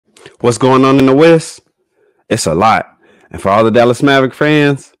What's going on in the West? It's a lot. And for all the Dallas Maverick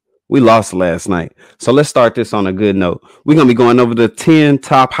fans, we lost last night. So let's start this on a good note. We're going to be going over the 10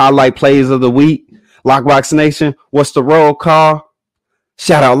 top highlight plays of the week. Lockbox Nation, what's the roll call?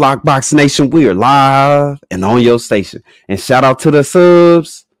 Shout out Lockbox Nation. We are live and on your station. And shout out to the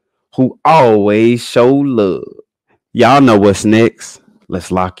subs who always show love. Y'all know what's next.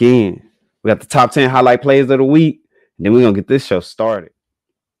 Let's lock in. We got the top 10 highlight plays of the week. And then we're going to get this show started.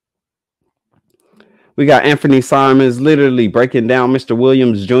 We got Anthony Simons literally breaking down Mr.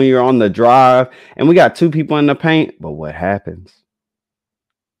 Williams Jr. on the drive. And we got two people in the paint. But what happens?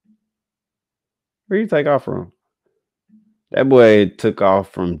 Where you take off from? That boy took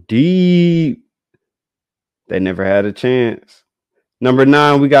off from deep. They never had a chance. Number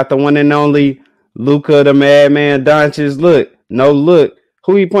 9, we got the one and only Luka the Madman Doncic. Look. No look.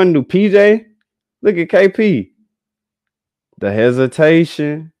 Who he pointing to? PJ? Look at KP. The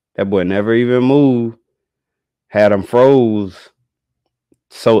hesitation. That boy never even moved. Had him froze.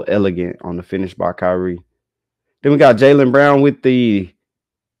 So elegant on the finish by Kyrie. Then we got Jaylen Brown with the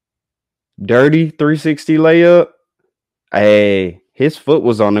dirty 360 layup. Hey, his foot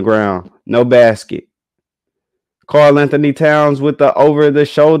was on the ground. No basket. Karl Anthony Towns with the over the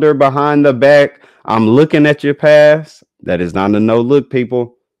shoulder behind the back. I'm looking at your pass. That is not a no look,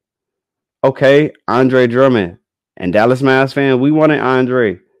 people. Okay, Andre Drummond. And Dallas Mavs fans, we wanted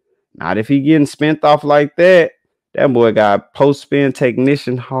Andre. Not if he getting spent off like that. That boy got post-spin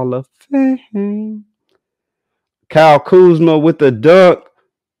technician Hall of Fame. Kyle Kuzma with the dunk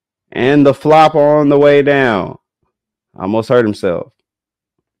and the flop on the way down. Almost hurt himself.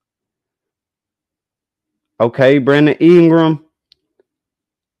 Okay, Brandon Ingram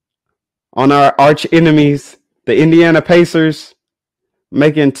on our arch enemies, the Indiana Pacers,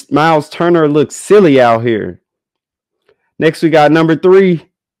 making Miles Turner look silly out here. Next, we got number 3.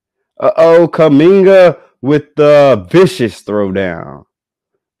 Kuminga with the vicious throwdown.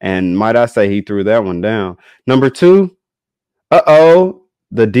 And might I say he threw that one down. Number 2.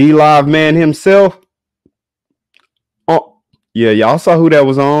 The D-Live man himself. Oh, yeah, y'all saw who that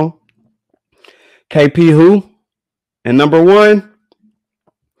was on. KP who? And number 1.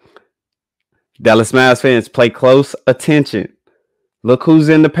 Dallas Mavs fans, play close attention. Look who's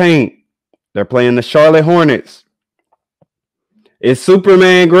in the paint. They're playing the Charlotte Hornets. It's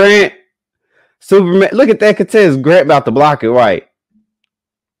Superman Grant. Superman, look at that contest. Grant about to block it right.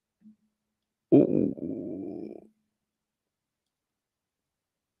 Ooh.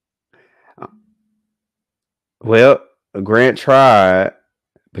 Well, Grant tried,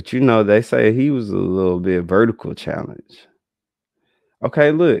 but you know they say he was a little bit vertical challenge.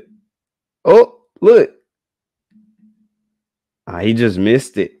 Okay, look. Oh, look. He just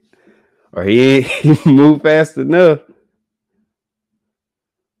missed it. Or he moved fast enough.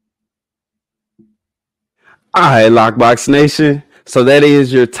 All right, Lockbox Nation. So that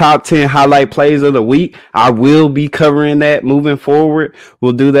is your top 10 highlight plays of the week. I will be covering that moving forward.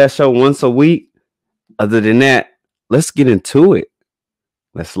 We'll do that show once a week. Other than that, let's get into it.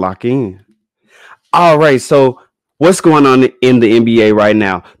 Let's lock in. All right, so what's going on in the NBA right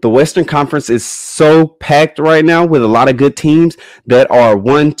now? The Western Conference is so packed right now with a lot of good teams that are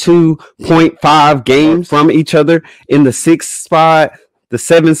 1-2.5 games from each other in the 6th spot, the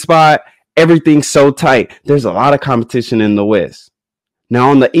 7th spot. Everything's so tight. There's a lot of competition in the West. Now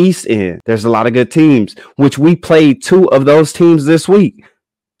on the East end, there's a lot of good teams, which we played 2 of those teams this week.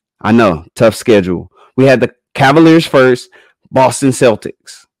 I know, tough schedule. We had the Cavaliers first, Boston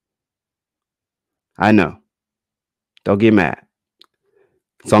Celtics. I know. Don't get mad.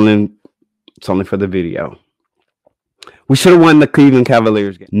 It's only for the video. We should have won the Cleveland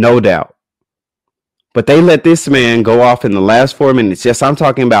Cavaliers game, no doubt. But they let this man go off in the last 4 minutes. Yes, I'm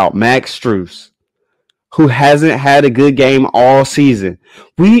talking about Max Strus, who hasn't had a good game all season.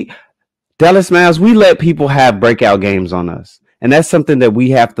 Dallas Mavs, we let people have breakout games on us. And that's something that we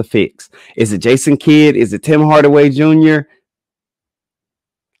have to fix. Is it Jason Kidd? Is it Tim Hardaway Jr.?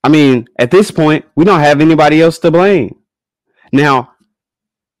 I mean, at this point, we don't have anybody else to blame. Now,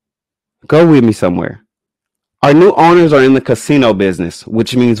 go with me somewhere. Our new owners are in the casino business,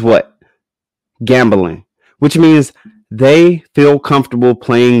 which means what? Gambling, which means they feel comfortable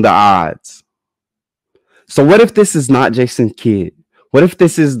playing the odds. So what if this is not Jason Kidd? What if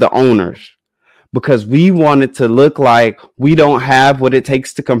this is the owners? Because we want it to look like we don't have what it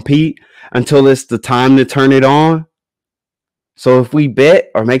takes to compete until it's the time to turn it on. So if we bet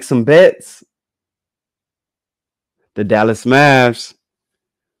or make some bets, the Dallas Mavs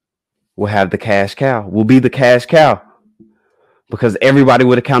will have the cash cow. We'll be the cash cow. Because everybody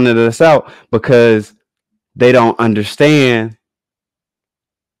would have counted us out because they don't understand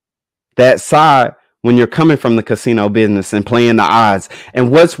that side when you're coming from the casino business and playing the odds.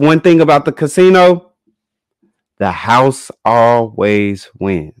 And what's one thing about the casino? The house always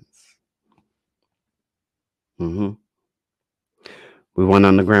wins. We won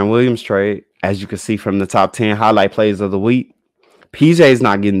on the Grant Williams trade. As you can see from the top 10 highlight plays of the week, PJ's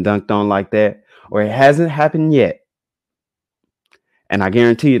not getting dunked on like that, or it hasn't happened yet. And I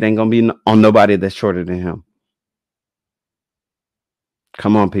guarantee it ain't going to be on nobody that's shorter than him.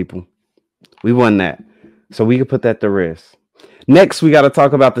 Come on, people. We won that. So we can put that to rest. Next, we got to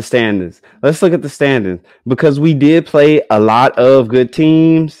talk about the standings. Let's look at the standings because we did play a lot of good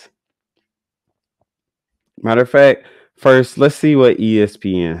teams. Matter of fact, first, let's see what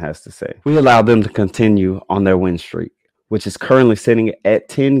ESPN has to say. We allowed them to continue on their win streak, which is currently sitting at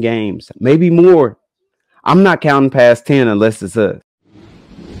 10 games, maybe more. I'm not counting past 10 unless it's us.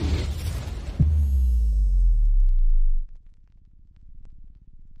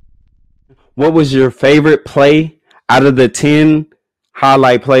 What was your favorite play out of the 10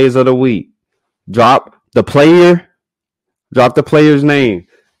 highlight plays of the week? Drop the player's name.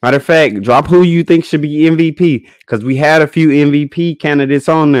 Matter of fact, drop who you think should be MVP because we had a few MVP candidates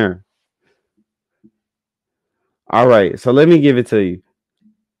on there. All right, so let me give it to you.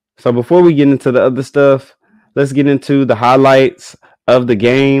 So before we get into the other stuff, let's get into the highlights of the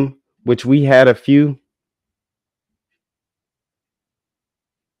game, which we had a few.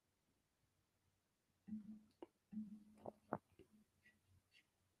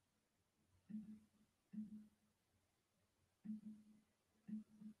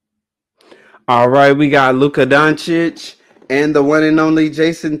 All right, we got Lukadoncic and the one and only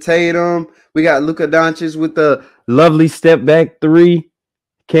JasonTatum. We got Lukadoncic with the lovely step back three.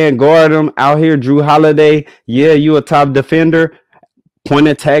 Can't guard him out here. Drew Holiday. Yeah, you a top defender, point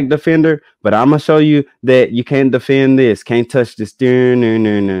attack defender, but I'm gonna show you that you can't defend this. Can't touch this.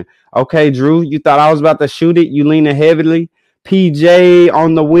 Okay, Drew, you thought I was about to shoot it. You leaning heavily. PJ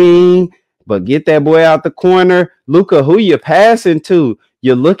on the wing, but get that boy out the corner. Luka, who you passing to?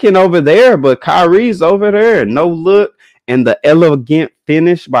 You're looking over there, but Kyrie's over there. No look. And the elegant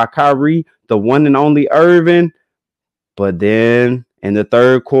finish by Kyrie, the one and only Irving. But then in the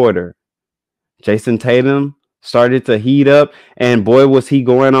third quarter, JasonTatum started to heat up, and boy, was he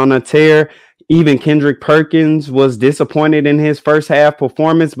going on a tear. Even Kendrick Perkins was disappointed in his first half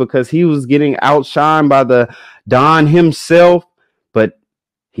performance because he was getting outshined by the Don himself, but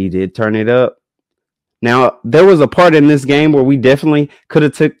he did turn it up. Now, there was a part in this game where we definitely could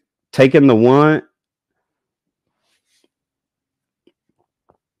have taken the one.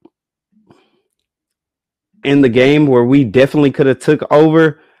 In the game where we definitely could have took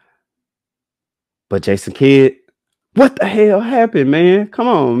over. But Jason Kidd, what the hell happened, man? Come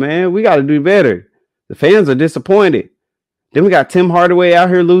on, man. We got to do better. The fans are disappointed. Then we got Tim Hardaway out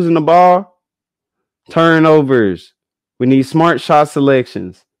here losing the ball. Turnovers. We need smart shot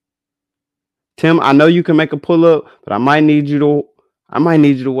selections. Tim, I know you can make a pull-up, but I might need you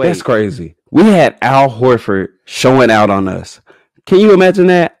to wait. That's crazy. We had Al Horford showing out on us. Can you imagine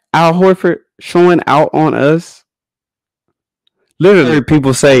that? Al Horford showing out on us? Literally,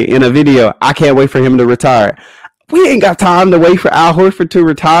 people say in a video, I can't wait for him to retire. We ain't got time to wait for Al Horford to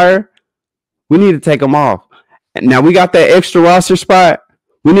retire. We need to take him off. Now, we got that extra roster spot.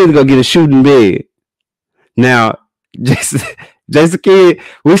 We need to go get a shooting big. Now, Jason Kidd,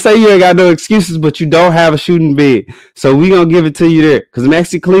 we say you ain't got no excuses, but you don't have a shooting big. So we going to give it to you there. Because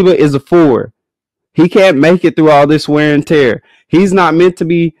Maxi Kleber is a 4. He can't make it through all this wear and tear. He's not meant to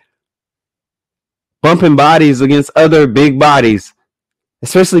be bumping bodies against other big bodies,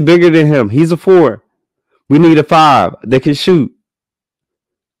 especially bigger than him. He's a 4. We need a 5 that can shoot.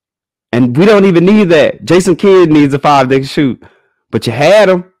 And we don't even need that. Jason Kidd needs a 5 that can shoot. But you had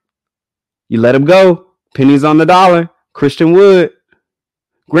him. You let him go. Pennies on the dollar. Christian Wood.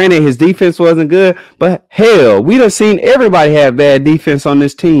 Granted, his defense wasn't good, but hell, we done seen everybody have bad defense on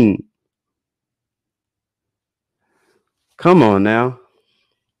this team. Come on now.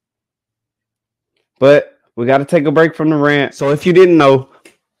 But we got to take a break from the rant. So if you didn't know,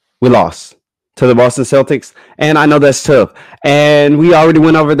 we lost to the Boston Celtics. And I know that's tough. And we already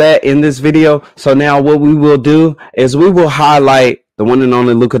went over that in this video. So now what we will do is we will highlight the one and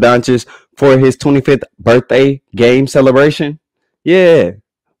only Luka Doncic for his 25th birthday game celebration. Yeah,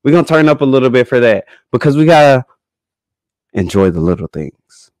 we're going to turn up a little bit for that because we got to enjoy the little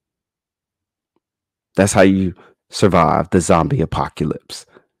things. That's how you survive the zombie apocalypse.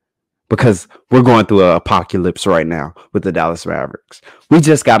 Because we're going through an apocalypse right now with the Dallas Mavericks. We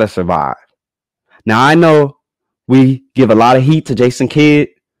just got to survive. Now, I know we give a lot of heat to Jason Kidd,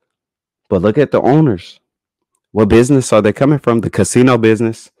 but look at the owners. What business are they coming from? The casino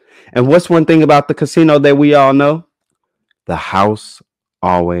business. And what's one thing about the casino that we all know? The house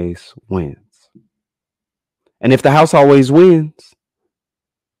always wins. And if the house always wins,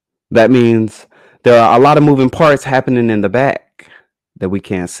 that means there are a lot of moving parts happening in the back that we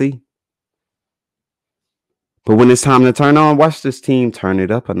can't see. But when it's time to turn on, watch this team turn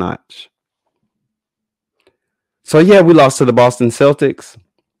it up a notch. So yeah, we lost to the Boston Celtics.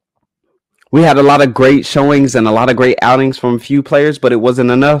 We had a lot of great showings and a lot of great outings from a few players, but it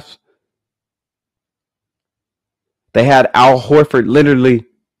wasn't enough. They had Al Horford literally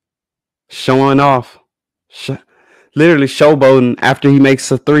showing off, literally showboating after he makes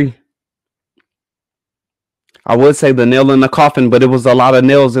a three. I would say the nail in the coffin, but it was a lot of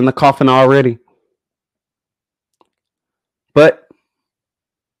nails in the coffin already. But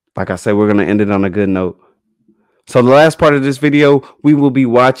like I said, we're going to end it on a good note. So the last part of this video, we will be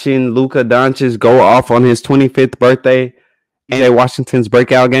watching Luka go off on his 25th birthday and Washington's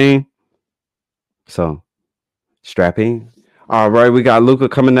breakout game. So strap in. All right, we got Luka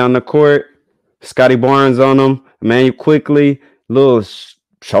coming down the court. Scotty Barnes on him. Emmanuel quickly. Little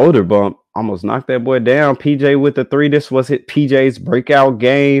shoulder bump. Almost knocked that boy down. PJ with the three. This was PJ's breakout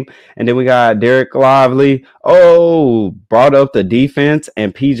game. And then we got Derek Lively. Oh, brought up the defense.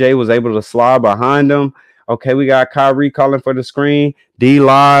 And PJ was able to slide behind him. Okay, we got Kyrie calling for the screen.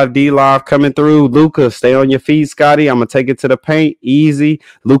 D-Live coming through. Luka, stay on your feet, Scotty. I'm going to take it to the paint. Easy.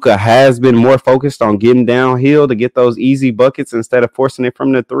 Luka has been more focused on getting downhill to get those easy buckets instead of forcing it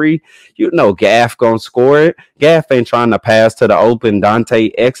from the three. You know Gaff going to score it. Gaff ain't trying to pass to the open Dante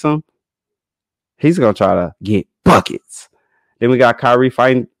Exum. He's going to try to get buckets. Then we got Kyrie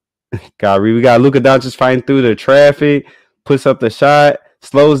fighting. We got lukadoncic fighting through the traffic. Puts up the shot.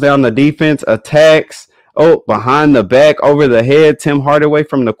 Slows down the defense. Attacks. Oh, behind the back, over the head. Tim Hardaway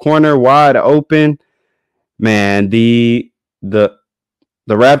from the corner, wide open. Man, the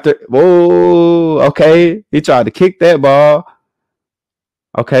Raptor. Whoa, okay. He tried to kick that ball.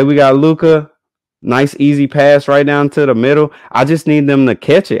 Okay, we got Luka. Nice, easy pass right down to the middle. I just need them to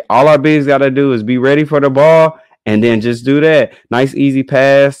catch it. All our bigs got to do is be ready for the ball and then just do that. Nice, easy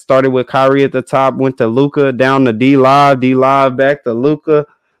pass. Started with Kyrie at the top, went to Luka, down to D-Live. D-Live back to Luka.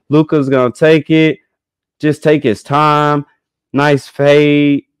 Luka's going to take it. Just take his time. Nice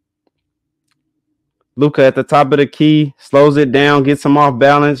fade. Luka at the top of the key. Slows it down. Gets him off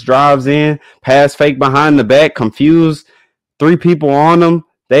balance. Drives in. Pass fake behind the back. Confused. Three people on him.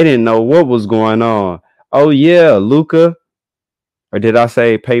 They didn't know what was going on. Oh, yeah. Luka. Or did I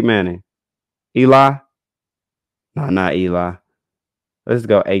say Peyton Manning? Eli? No, not Eli. Let's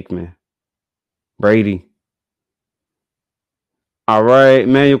go Aikman. Brady. All right.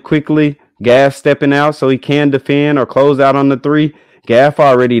 Emmanuel quickly. Gaff stepping out so he can defend or close out on the three. Gaff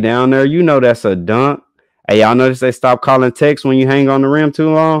already down there. You know that's a dunk. Hey, y'all notice they stop calling text when you hang on the rim too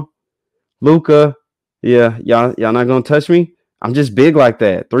long? Luka, yeah, y'all not going to touch me? I'm just big like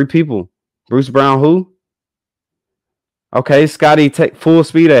that. Three people. Bruce Brown who? Okay, Scotty take full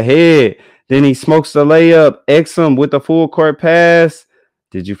speed ahead. Then he smokes the layup. Exum with the full court pass.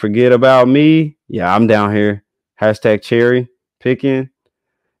 Did you forget about me? Yeah, I'm down here. Hashtag cherry picking.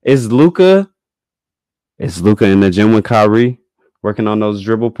 Is Luka in the gym with Kyrie, working on those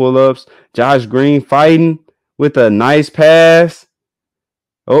dribble pull-ups? Josh Green fighting with a nice pass.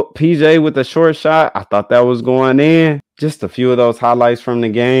 Oh, PJ with a short shot. I thought that was going in. Just a few of those highlights from the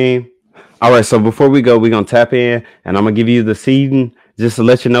game. All right, so before we go, we're going to tap in, and I'm going to give you the seeding just to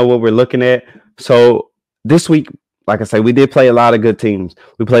let you know what we're looking at. So this week, like I say, we did play a lot of good teams.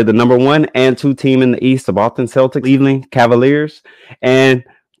 We played the number 1 and 2 team in the East, the Boston Celtics, Cleveland Cavaliers, and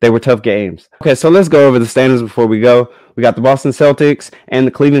they were tough games. Okay, so let's go over the standings before we go. We got the Boston Celtics and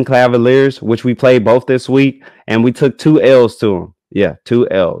the Cleveland Cavaliers, which we played both this week, and we took 2 L's to them. Yeah, 2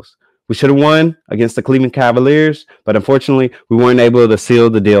 L's. We should have won against the Cleveland Cavaliers, but unfortunately, we weren't able to seal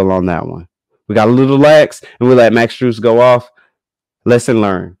the deal on that one. We got a little lax, and we let Max Strus go off. Lesson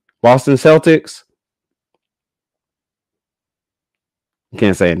learned. Boston Celtics.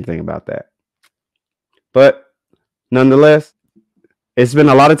 Can't say anything about that. But nonetheless, it's been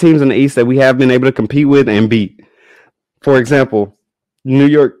a lot of teams in the East that we have been able to compete with and beat. For example, the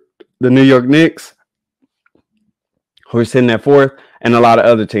New York Knicks, who are sitting at 4th, and a lot of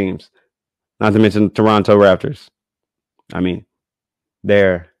other teams. Not to mention the Toronto Raptors. I mean,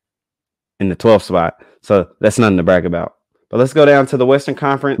 they're in the 12th spot, so that's nothing to brag about. But let's go down to the Western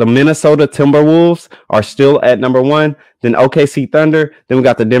Conference. The Minnesota Timberwolves are still at number 1. Then OKC Thunder. Then we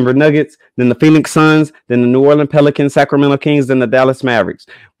got the Denver Nuggets. Then the Phoenix Suns. Then the New Orleans Pelicans, Sacramento Kings. Then the Dallas Mavericks.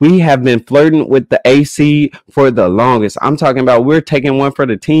 We have been flirting with the AC for the longest. I'm talking about we're taking one for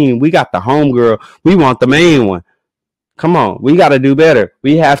the team. We got the home girl. We want the main one. Come on, we got to do better.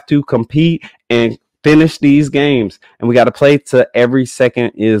 We have to compete and finish these games, and we got to play till every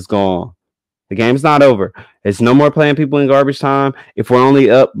second is gone. The game's not over. It's no more playing people in garbage time if we're only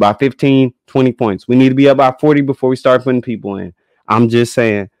up by 15, 20 points. We need to be up by 40 before we start putting people in. I'm just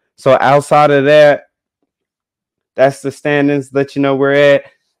saying. So outside of that, that's the standings that you know we're at.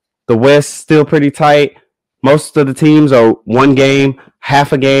 The West still pretty tight. Most of the teams are one game,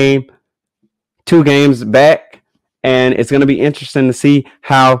 half a game, 2 games back. And it's going to be interesting to see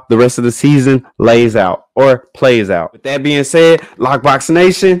how the rest of the season lays out or plays out. With that being said, Lockbox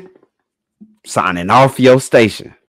Nation, signing off your station.